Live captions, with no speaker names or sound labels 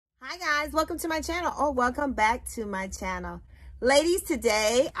Hi guys, welcome to my channel, or welcome back to my channel. Ladies,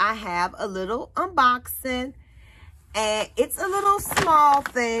 today I have a little unboxing, and it's a little small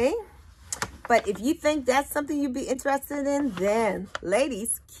thing, but if you think that's something you'd be interested in, then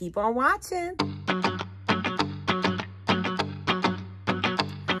ladies, keep on watching.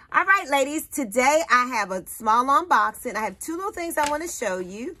 All right, ladies, today I have a small unboxing. I have two little things I want to show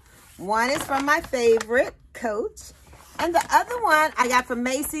you. One is from my favorite, Coach. And the other one I got from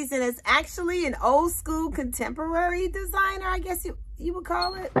Macy's, and it's actually an old school contemporary designer, I guess you would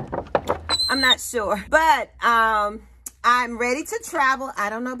call it. I'm not sure. But I'm ready to travel.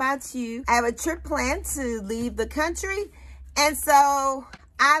 I don't know about you. I have a trip planned to leave the country. And so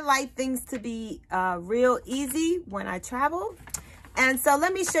I like things to be real easy when I travel. And so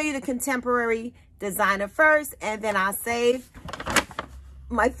let me show you the contemporary designer first, and then I'll save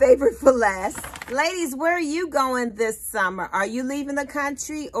my favorite for last. Ladies, where are you going this summer? Are you leaving the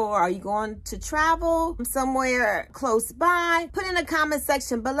country, or are you going to travel somewhere close by? Put in the comment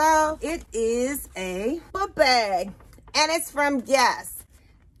section below. It is a book bag, and it's from Guess.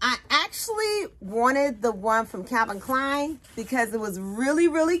 I actually wanted the one from Calvin Klein because it was really,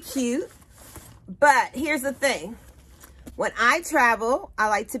 really cute. But here's the thing. When I travel, I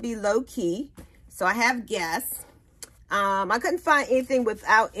like to be low key. So I have Guess. I couldn't find anything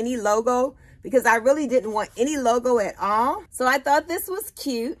without any logo because I really didn't want any logo at all. So I thought this was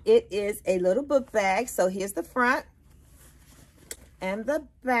cute. It is a little book bag. So here's the front and the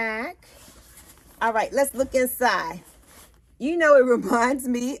back. All right, let's look inside. You know, it reminds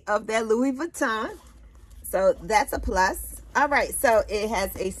me of that Louis Vuitton. So that's a plus. All right, so it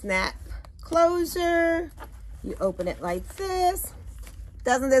has a snap closure. You open it like this.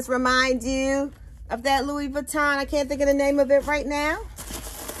 Doesn't this remind you of that Louis Vuitton? I can't think of the name of it right now.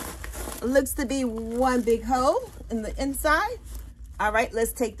 It looks to be one big hole in the inside. All right,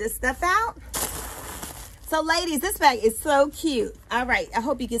 let's take this stuff out. So ladies, this bag is so cute. All right, I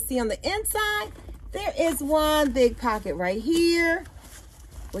hope you can see on the inside, there is one big pocket right here,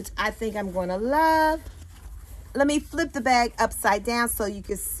 which I think I'm gonna love. Let me flip the bag upside down so you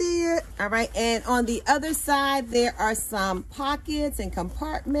can see it. All right, and on the other side, there are some pockets and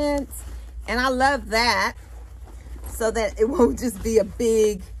compartments. And I love that, so that it won't just be a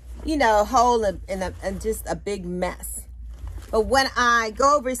big, you know, hole and just a big mess. But when I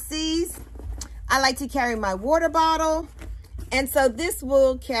go overseas, I like to carry my water bottle. And so this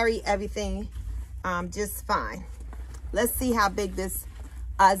will carry everything just fine. Let's see how big this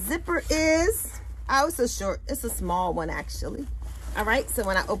zipper is. Oh, it's a small one actually. All right, so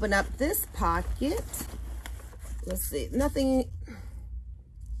when I open up this pocket, let's see, nothing,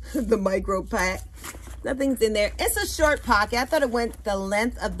 the micro pack, nothing's in there. It's a short pocket. I thought it went the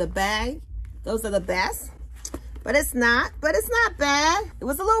length of the bag. Those are the best, but it's not bad. It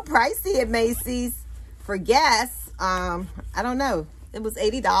was a little pricey at Macy's for Guess. I don't know. It was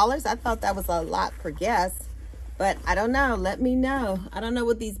 $80. I thought that was a lot for Guess, but I don't know. Let me know. I don't know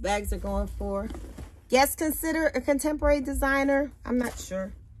what these bags are going for. Guess consider a contemporary designer. I'm not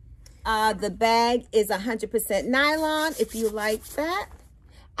sure. The bag is 100% nylon, if you like that.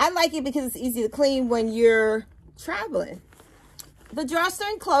 I like it because it's easy to clean when you're traveling. The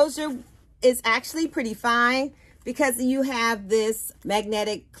drawstring closure is actually pretty fine because you have this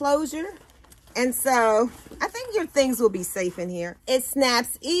magnetic closure. And so I think your things will be safe in here. It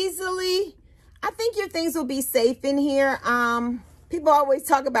snaps easily. I think your things will be safe in here. People always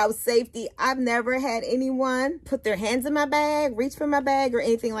talk about safety. I've never had anyone put their hands in my bag, reach for my bag, or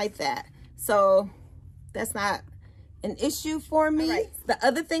anything like that. So that's not an issue for me. Right. The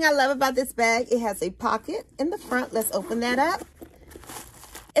other thing I love about this bag, it has a pocket in the front. Let's open that up.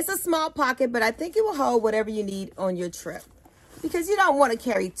 It's a small pocket, but I think it will hold whatever you need on your trip, because you don't want to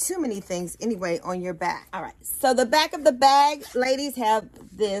carry too many things anyway on your back. All right, so the back of the bag, ladies, have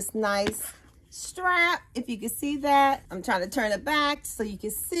this nice strap, if you can see that. I'm trying to turn it back so you can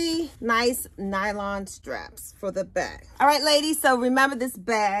see. Nice nylon straps for the bag. All right, ladies, so remember this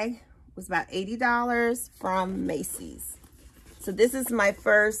bag was about $80 from Macy's. So this is my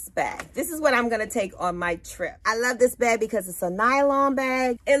first bag. This is what I'm gonna take on my trip. I love this bag because it's a nylon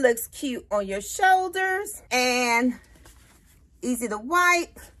bag. It looks cute on your shoulders and easy to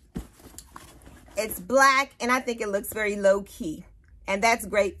wipe. It's black, and I think it looks very low key. And that's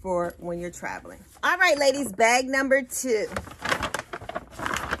great for when you're traveling. All right, ladies, bag number 2.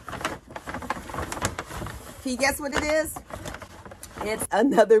 Can you guess what it is? It's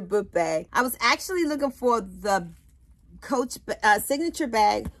another book bag. I was actually looking for the Coach signature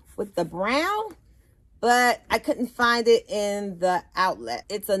bag with the brown, but I couldn't find it in the outlet.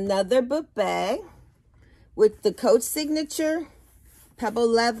 It's another book bag with the Coach signature pebble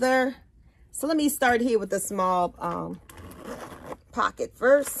leather. So let me start here with the small pocket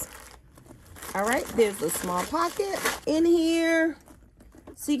first. All right, there's a small pocket in here.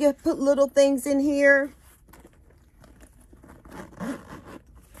 So you can put little things in here.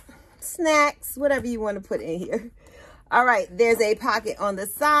 Snacks, whatever you want to put in here. All right, there's a pocket on the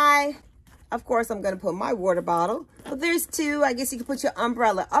side. Of course, I'm going to put my water bottle. But there's two. I guess you can put your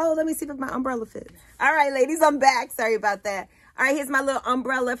umbrella. Oh, let me see if my umbrella fits. All right, ladies, I'm back. Sorry about that. All right, here's my little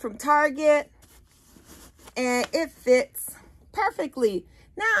umbrella from Target. And it fits perfectly.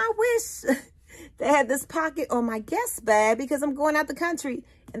 Now, I wish they had this pocket on my guest bag because I'm going out the country.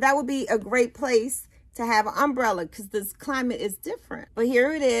 And that would be a great place to have an umbrella because this climate is different. But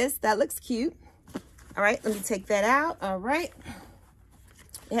here it is. That looks cute. All right, let me take that out. All right.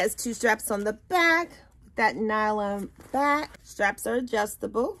 It has two straps on the back. That nylon back. Straps are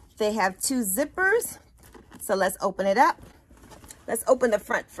adjustable. They have two zippers. So let's open it up. Let's open the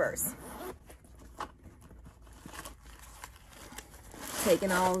front first.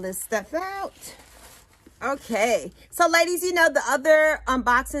 Taking all this stuff out. Okay. So ladies, you know the other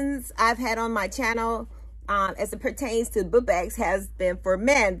unboxings I've had on my channel as it pertains to book bags has been for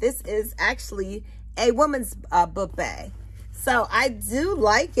men. This is actually a woman's book bag. So I do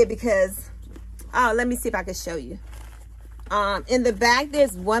like it because, let me see if I can show you. In the back,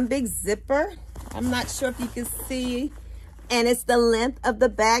 there's one big zipper. I'm not sure if you can see. And it's the length of the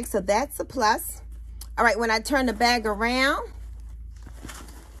bag, so that's a plus. All right, when I turn the bag around,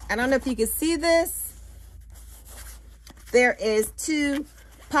 I don't know if you can see this. There is two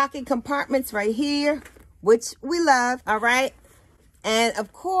pocket compartments right here, which we love, all right? And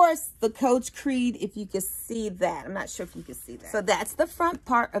of course, the Coach Creed, if you can see that. I'm not sure if you can see that. So that's the front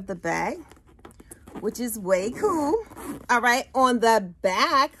part of the bag, which is way cool. All right, on the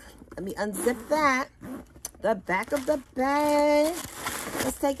back, let me unzip that. The back of the bag.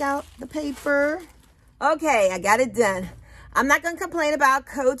 Let's take out the paper. Okay, I got it done. I'm not going to complain about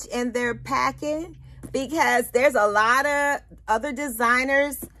Coach and their packing because there's a lot of other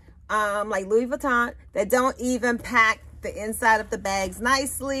designers like Louis Vuitton that don't even pack the inside of the bags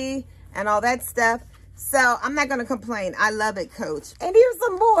nicely and all that stuff. So I'm not going to complain. I love it, Coach. And here's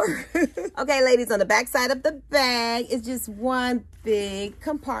some more. Okay, ladies, on the back side of the bag is just one big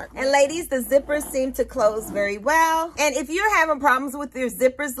compartment. And ladies, the zippers seem to close very well. And if you're having problems with your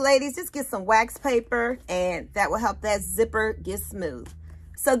zippers, ladies, just get some wax paper and that will help that zipper get smooth.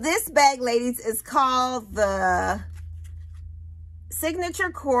 So this bag, ladies, is called the Signature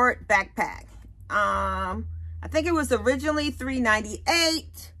Court Backpack. I think it was originally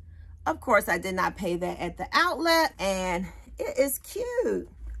 $3.98. Of course, I did not pay that at the outlet, and it is cute.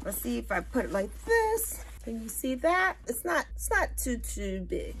 Let's see if I put it like this. Can you see that? It's not too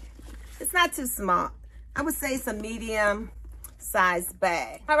big. It's not too small. I would say it's a medium size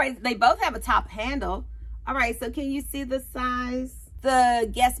bag. All right, they both have a top handle. All right, so can you see the size? The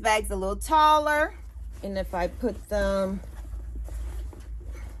guest bag's a little taller, and if I put them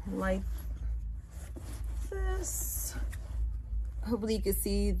like this, hopefully you can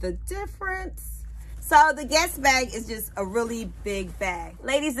see the difference. So the guest bag is just a really big bag.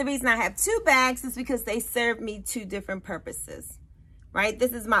 Ladies, the reason I have two bags is because they serve me two different purposes, right?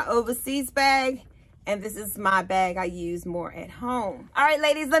 This is my overseas bag, and this is my bag I use more at home. All right,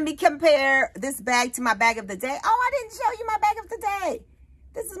 ladies, let me compare this bag to my bag of the day. Oh, I didn't show you my bag of the day.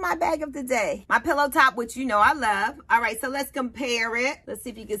 This is my bag of the day. My pillow top, which you know I love. All right, so let's compare it. Let's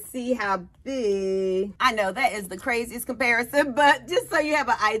see if you can see how big. I know that is the craziest comparison, but just so you have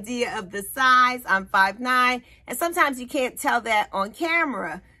an idea of the size, I'm 5'9", and sometimes you can't tell that on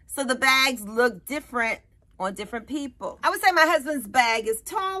camera. So the bags look different on different people. I would say my husband's bag is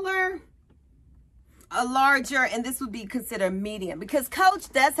taller, a larger, and this would be considered medium because Coach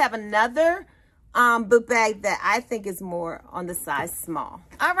does have another book bag that I think is more on the size small.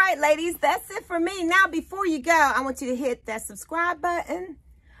 All right, ladies, that's it for me. Now, before you go, I want you to hit that subscribe button.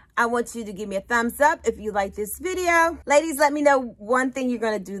 I want you to give me a thumbs up if you like this video. Ladies, let me know one thing you're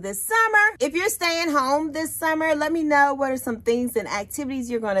going to do this summer. If you're staying home this summer, let me know what are some things and activities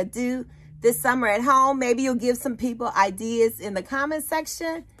you're going to do this summer at home. Maybe you'll give some people ideas in the comment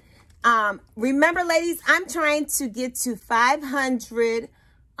section. Remember, ladies, I'm trying to get to 500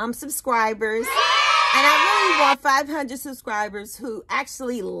 subscribers, and I really want 500 subscribers who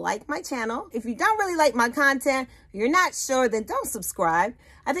actually like my channel. If you don't really like my content, you're not sure, then don't subscribe.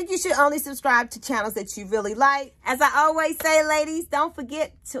 I think you should only subscribe to channels that you really like. As I always say, ladies, don't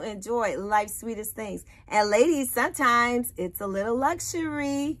forget to enjoy life's sweetest things. And ladies, sometimes it's a little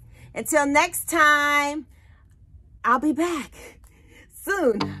luxury. Until next time, I'll be back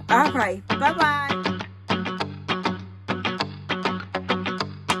soon. All right, bye-bye.